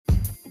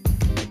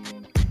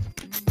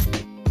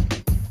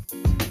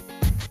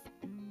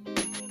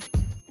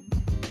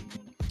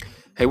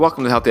Hey,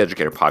 welcome to the Healthy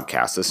Educator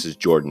Podcast. This is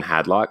Jordan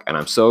Hadlock, and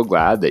I'm so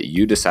glad that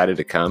you decided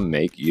to come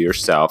make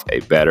yourself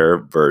a better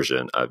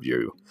version of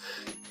you.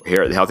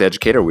 Here at the Healthy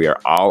Educator, we are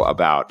all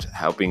about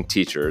helping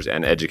teachers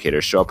and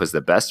educators show up as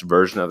the best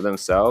version of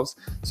themselves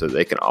so that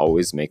they can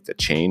always make the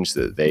change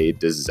that they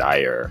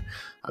desire.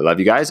 I love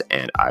you guys,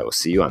 and I will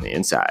see you on the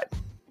inside.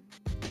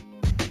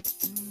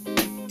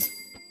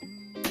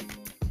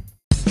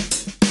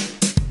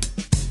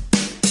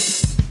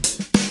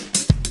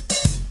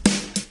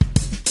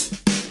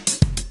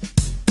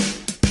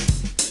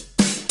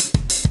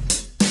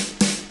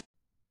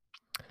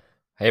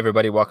 Hey,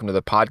 everybody. Welcome to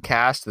the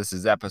podcast. This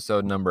is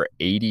episode number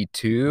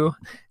 82,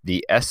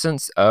 The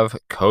Essence of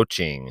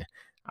Coaching.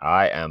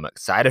 I am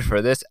excited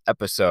for this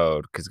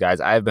episode because, guys,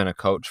 I've been a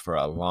coach for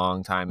a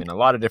long time in a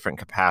lot of different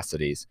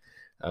capacities,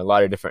 a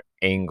lot of different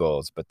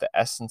angles, but the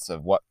essence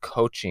of what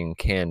coaching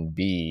can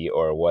be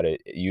or what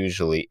it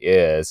usually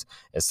is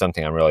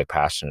something I'm really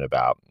passionate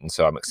about. And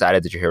so I'm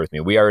excited that you're here with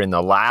me. We are in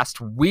the last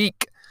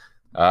week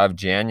of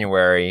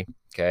January.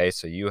 Okay,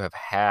 so you have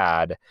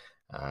had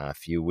a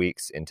few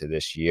weeks into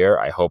this year.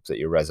 I hope that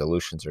your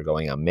resolutions are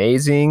going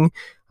amazing.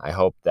 I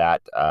hope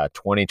that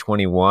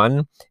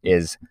 2021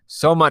 is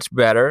so much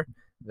better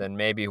than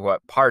maybe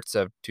what parts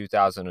of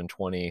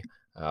 2020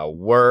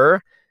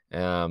 were.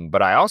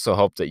 But I also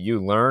hope that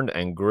you learned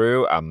and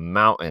grew a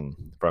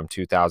mountain from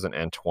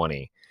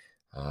 2020.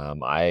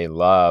 I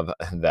love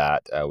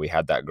that we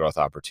had that growth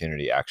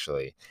opportunity,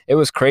 actually. It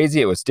was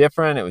crazy. It was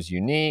different. It was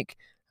unique.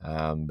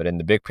 But in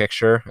the big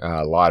picture,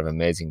 a lot of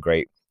amazing,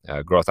 great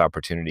growth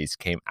opportunities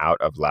came out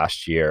of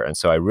last year. And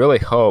so I really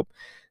hope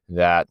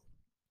that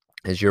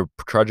as you're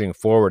trudging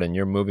forward and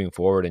you're moving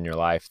forward in your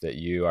life, that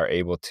you are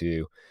able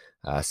to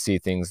see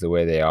things the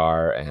way they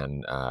are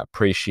and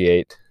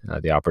appreciate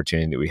the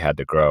opportunity that we had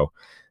to grow.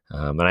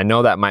 And I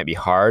know that might be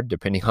hard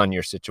depending on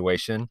your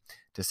situation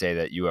to say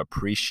that you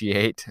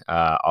appreciate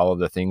all of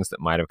the things that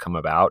might have come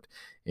about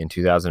in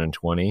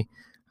 2020.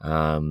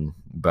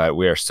 But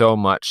we are so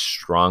much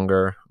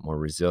stronger, more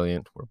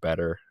resilient, we're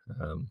better,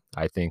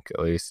 I think,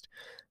 at least,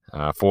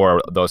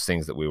 for those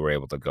things that we were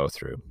able to go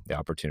through, the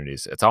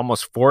opportunities. It's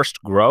almost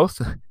forced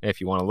growth, if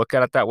you want to look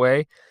at it that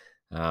way.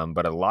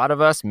 But a lot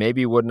of us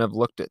maybe wouldn't have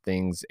looked at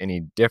things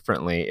any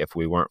differently if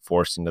we weren't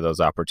forced into those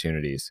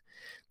opportunities.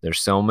 There's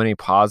so many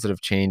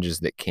positive changes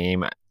that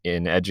came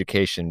in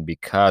education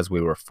because we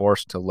were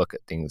forced to look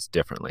at things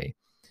differently.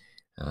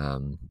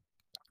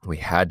 We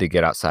had to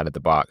get outside of the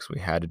box. We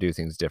had to do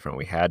things different.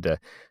 We had to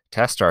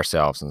test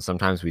ourselves. And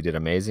sometimes we did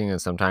amazing,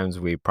 and sometimes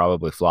we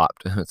probably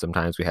flopped.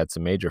 Sometimes we had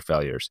some major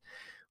failures.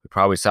 We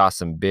probably saw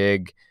some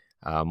big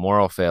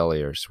moral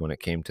failures when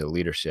it came to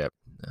leadership.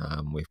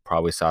 We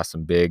probably saw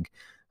some big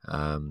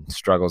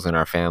struggles in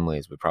our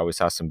families. We probably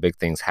saw some big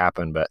things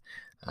happen, but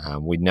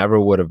we never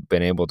would have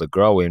been able to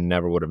grow. We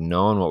never would have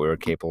known what we were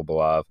capable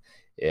of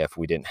if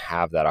we didn't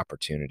have that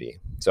opportunity.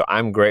 So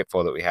I'm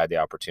grateful that we had the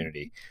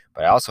opportunity,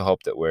 but I also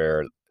hope that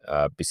we're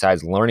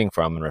besides learning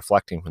from and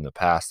reflecting from the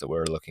past, that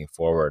we're looking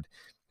forward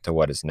to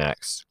what is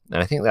next.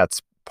 And I think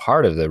that's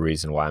part of the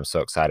reason why I'm so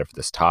excited for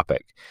this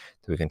topic,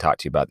 that we can talk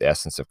to you about the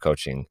essence of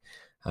coaching.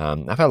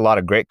 I've had a lot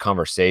of great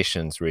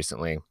conversations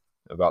recently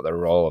about the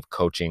role of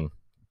coaching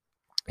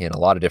in a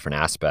lot of different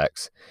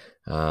aspects,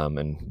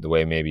 and the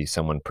way maybe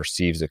someone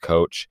perceives a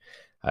coach.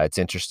 It's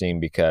interesting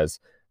because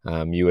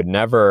you would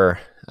never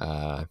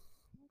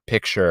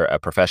picture a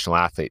professional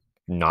athlete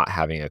not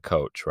having a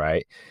coach,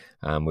 right?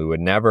 We would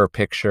never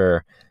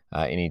picture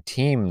any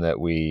team that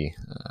we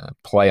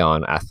play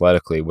on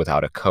athletically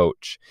without a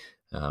coach.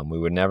 We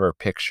would never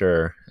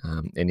picture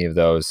any of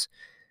those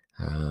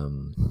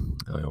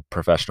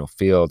professional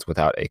fields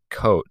without a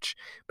coach.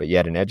 But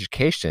yet in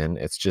education,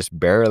 it's just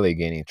barely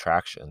gaining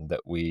traction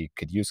that we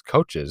could use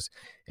coaches.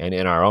 And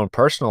in our own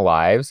personal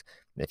lives,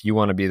 if you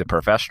want to be the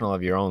professional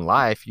of your own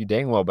life, you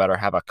dang well better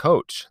have a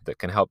coach that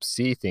can help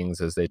see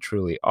things as they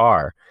truly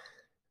are.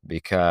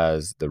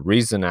 Because the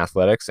reason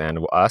athletics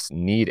and us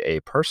need a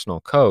personal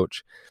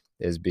coach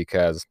is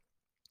because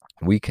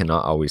we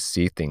cannot always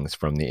see things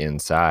from the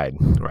inside,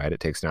 right? It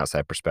takes an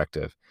outside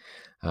perspective.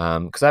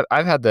 Because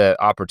I've had the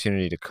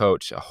opportunity to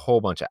coach a whole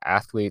bunch of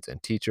athletes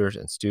and teachers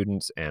and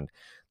students, and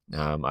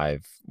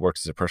I've worked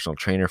as a personal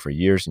trainer for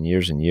years and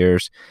years and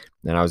years,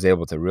 and I was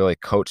able to really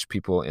coach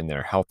people in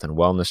their health and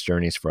wellness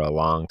journeys for a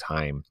long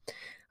time.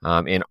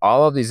 In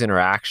all of these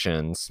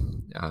interactions,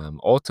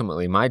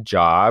 ultimately, my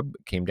job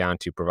came down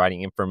to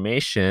providing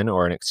information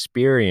or an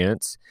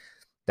experience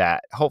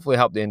that hopefully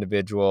helped the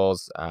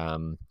individuals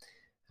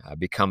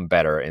become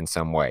better in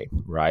some way,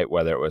 right?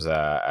 Whether it was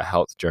a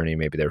health journey,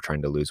 maybe they were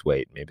trying to lose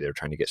weight, maybe they were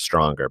trying to get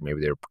stronger,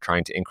 maybe they were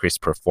trying to increase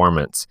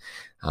performance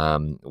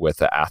with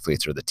the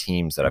athletes or the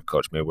teams that I've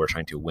coached. Maybe we're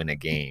trying to win a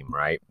game,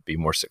 right? Be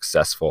more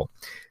successful.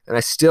 And I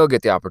still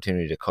get the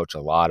opportunity to coach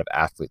a lot of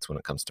athletes when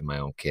it comes to my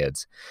own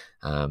kids.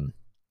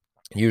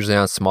 Usually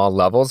on small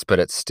levels, but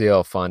it's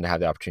still fun to have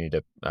the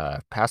opportunity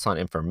to pass on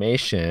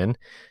information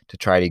to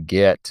try to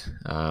get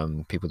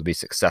people to be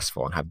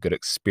successful and have good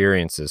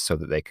experiences so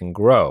that they can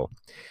grow.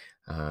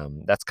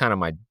 That's kind of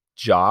my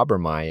job or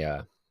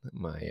my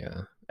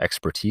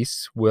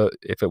expertise,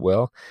 if it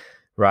will,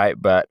 right?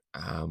 But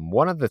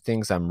one of the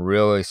things I'm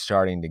really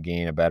starting to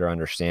gain a better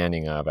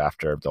understanding of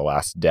after the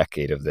last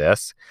decade of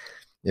this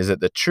is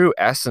that the true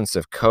essence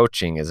of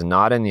coaching is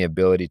not in the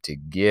ability to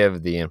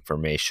give the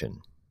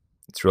information.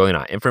 It's really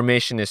not.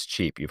 Information is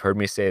cheap. You've heard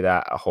me say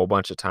that a whole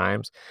bunch of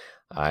times.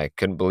 I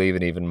couldn't believe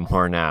it even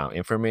more now.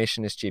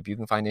 Information is cheap. You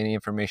can find any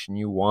information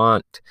you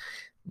want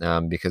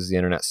because the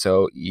internet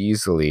so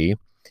easily,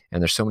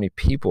 and there's so many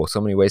people, so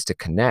many ways to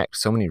connect,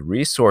 so many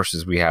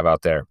resources we have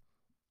out there.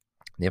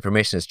 The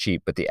information is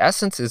cheap, but the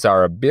essence is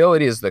our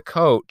ability as the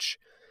coach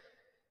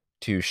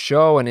to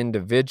show an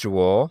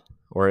individual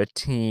or a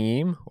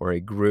team or a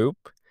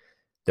group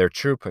their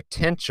true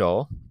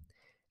potential,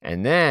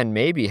 and then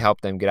maybe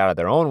help them get out of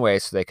their own way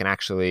so they can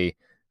actually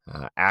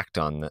act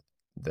on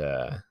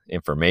the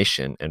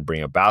information and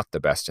bring about the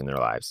best in their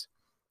lives.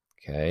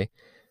 Okay.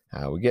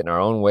 We get in our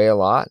own way a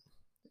lot,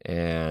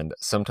 and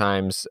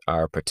sometimes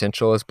our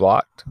potential is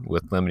blocked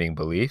with limiting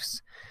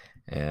beliefs.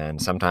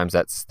 And sometimes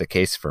that's the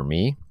case for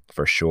me,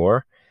 for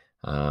sure,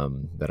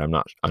 that I'm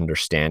not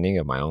understanding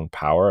of my own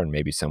power, and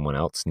maybe someone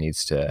else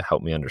needs to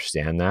help me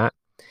understand that.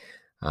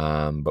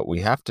 But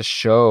we have to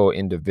show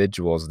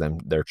individuals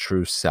their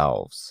true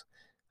selves,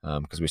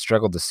 because we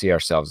struggle to see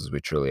ourselves as we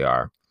truly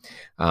are.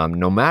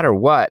 No matter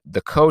what,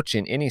 the coach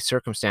in any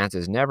circumstance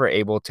is never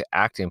able to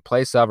act in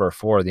place of or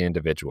for the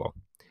individual,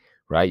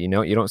 right? You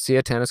don't see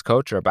a tennis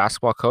coach or a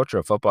basketball coach or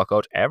a football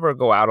coach ever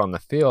go out on the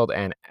field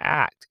and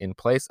act in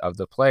place of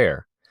the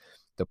player.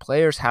 The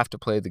players have to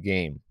play the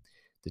game.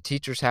 The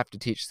teachers have to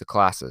teach the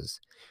classes.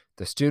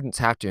 The students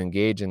have to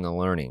engage in the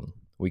learning.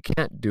 We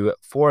can't do it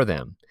for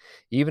them.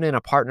 Even in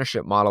a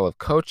partnership model of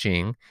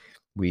coaching,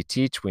 we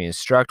teach, we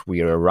instruct,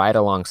 we are right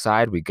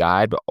alongside, we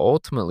guide, but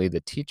ultimately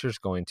the teacher's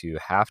going to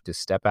have to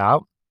step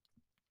out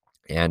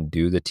and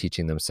do the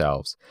teaching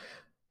themselves.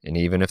 And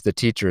even if the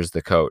teacher is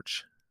the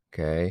coach,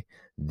 okay,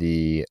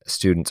 the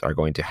students are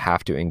going to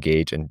have to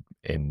engage and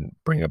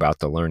bring about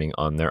the learning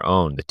on their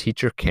own. The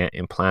teacher can't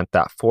implant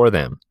that for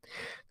them.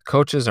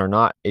 Coaches are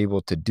not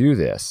able to do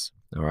this,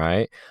 all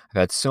right? I've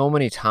had so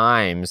many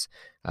times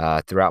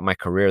throughout my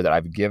career that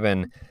I've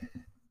given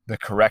the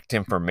correct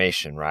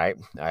information, right?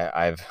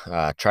 I've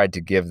tried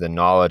to give the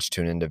knowledge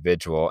to an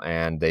individual,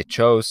 and they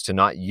chose to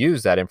not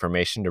use that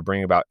information to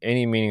bring about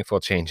any meaningful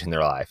change in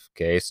their life,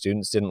 okay?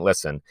 Students didn't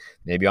listen.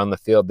 Maybe on the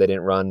field, they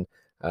didn't run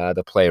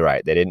the play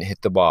right. They didn't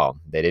hit the ball.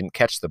 They didn't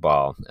catch the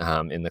ball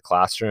in the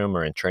classroom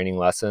or in training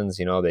lessons.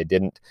 They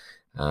didn't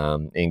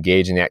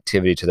engage in the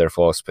activity to their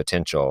fullest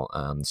potential.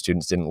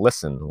 Students didn't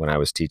listen when I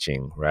was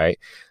teaching, right?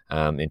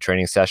 In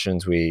training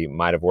sessions, we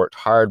might have worked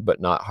hard,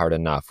 but not hard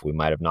enough. We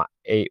might have not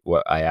ate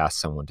what I asked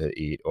someone to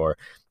eat, or,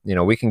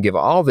 we can give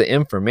all the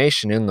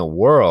information in the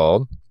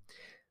world,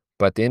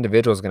 but the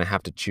individual is going to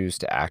have to choose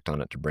to act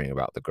on it to bring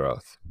about the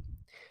growth.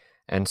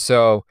 And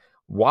so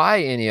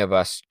why any of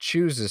us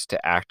chooses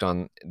to act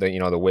on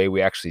the way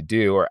we actually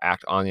do, or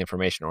act on the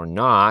information or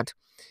not,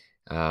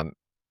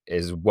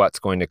 is what's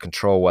going to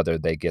control whether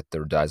they get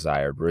the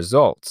desired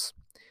results.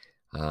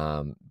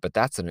 But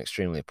that's an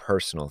extremely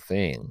personal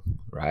thing,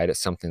 right? It's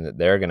something that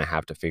they're going to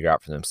have to figure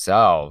out for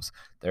themselves.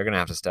 They're going to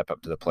have to step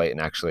up to the plate and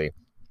actually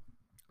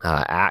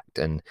act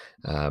and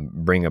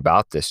bring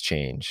about this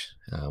change.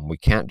 We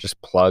can't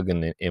just plug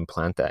and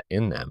implant that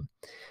in them.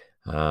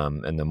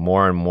 And the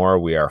more and more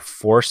we are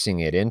forcing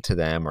it into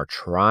them or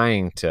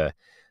trying to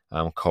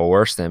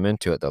coerce them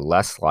into it, the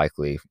less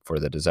likely for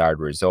the desired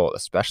result,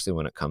 especially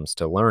when it comes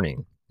to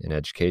learning in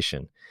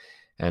education.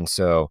 And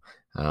so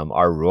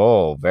our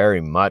role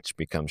very much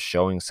becomes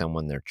showing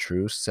someone their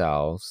true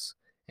selves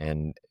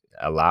and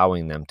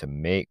allowing them to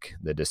make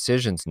the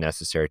decisions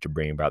necessary to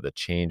bring about the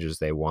changes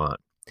they want.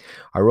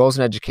 Our roles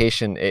in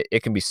education,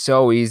 it can be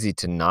so easy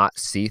to not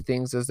see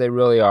things as they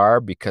really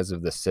are because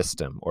of the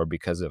system or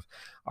because of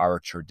our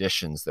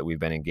traditions that we've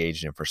been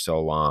engaged in for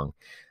so long.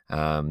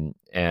 And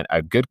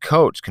a good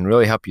coach can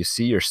really help you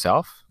see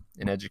yourself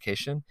in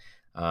education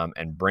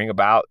and bring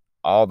about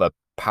all the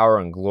power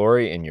and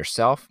glory in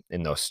yourself,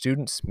 in those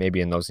students,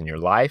 maybe in those in your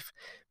life,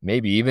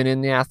 maybe even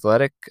in the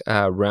athletic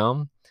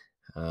realm.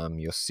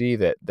 You'll see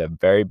that the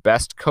very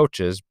best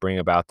coaches bring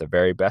about the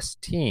very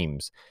best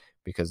teams,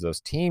 because those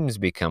teams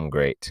become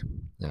great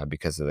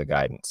because of the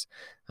guidance.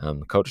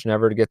 The coach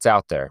never gets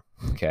out there,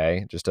 okay?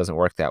 It just doesn't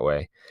work that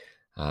way.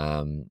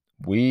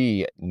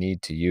 We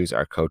need to use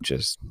our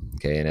coaches,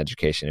 okay, in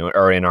education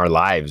or in our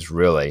lives,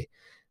 really.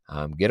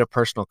 Get a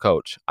personal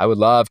coach. I would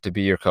love to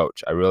be your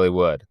coach. I really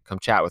would. Come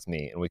chat with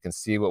me, and we can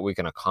see what we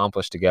can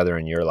accomplish together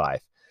in your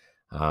life.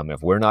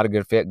 If we're not a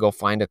good fit, go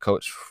find a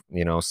coach,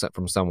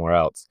 from somewhere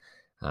else.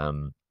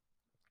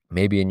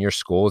 Maybe in your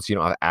schools, you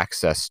don't have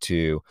access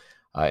to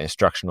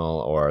instructional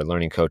or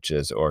learning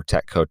coaches or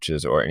tech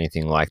coaches or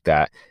anything like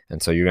that.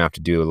 And so you're gonna have to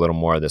do a little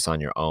more of this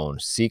on your own.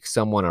 Seek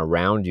someone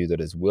around you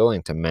that is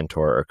willing to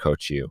mentor or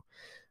coach you.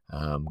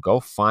 Go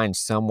find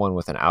someone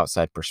with an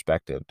outside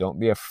perspective. Don't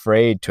be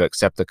afraid to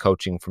accept the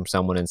coaching from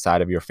someone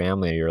inside of your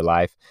family or your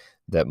life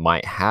that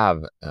might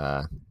have,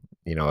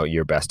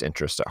 your best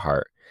interest at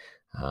heart.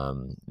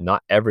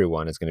 Not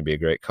everyone is going to be a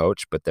great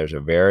coach, but there's a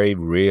very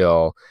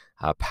real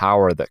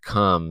power that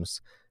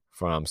comes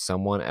from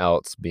someone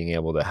else being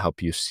able to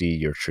help you see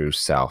your true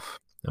self.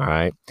 All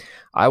right.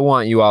 I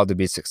want you all to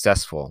be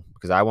successful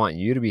because I want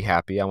you to be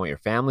happy. I want your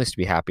families to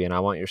be happy, and I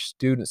want your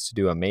students to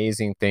do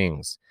amazing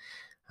things.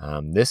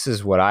 This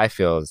is what I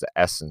feel is the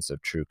essence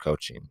of true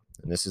coaching.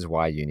 And this is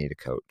why you need a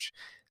coach.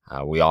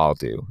 We all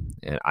do.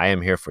 And I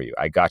am here for you.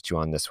 I got you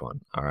on this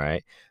one. All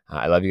right.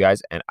 I love you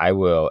guys. And I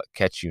will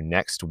catch you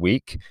next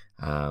week.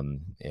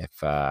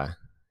 If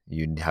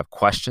you have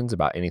questions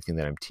about anything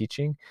that I'm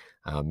teaching,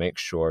 make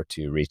sure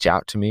to reach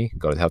out to me.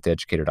 Go to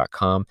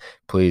thehealthyeducator.com.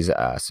 Please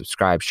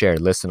subscribe, share,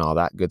 listen, all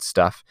that good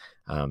stuff.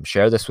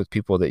 Share this with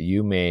people that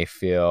you may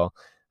feel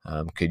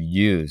could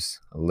use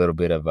a little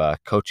bit of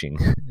coaching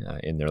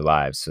in their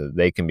lives so that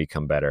they can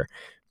become better,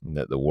 and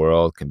that the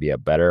world can be a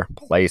better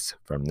place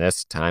from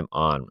this time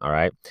on. All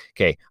right.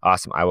 Okay.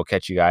 Awesome. I will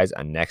catch you guys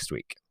next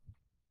week.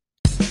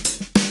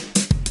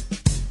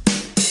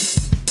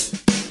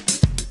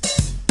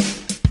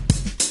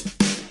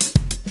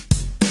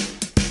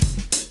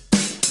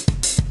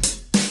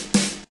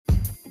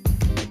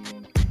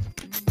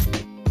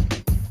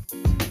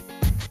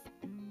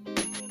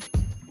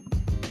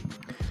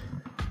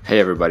 Hey,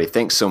 everybody.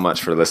 Thanks so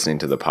much for listening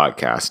to the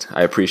podcast.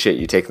 I appreciate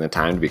you taking the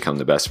time to become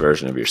the best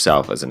version of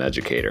yourself as an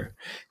educator.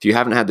 If you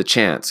haven't had the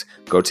chance,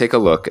 go take a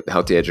look at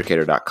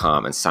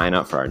thehealthyeducator.com and sign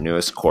up for our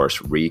newest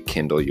course,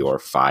 Rekindle Your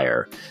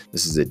Fire.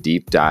 This is a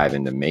deep dive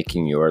into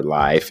making your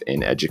life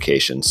in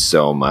education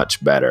so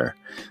much better.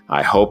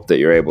 I hope that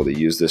you're able to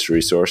use this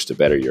resource to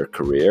better your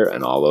career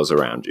and all those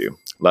around you.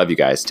 Love you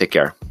guys. Take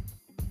care.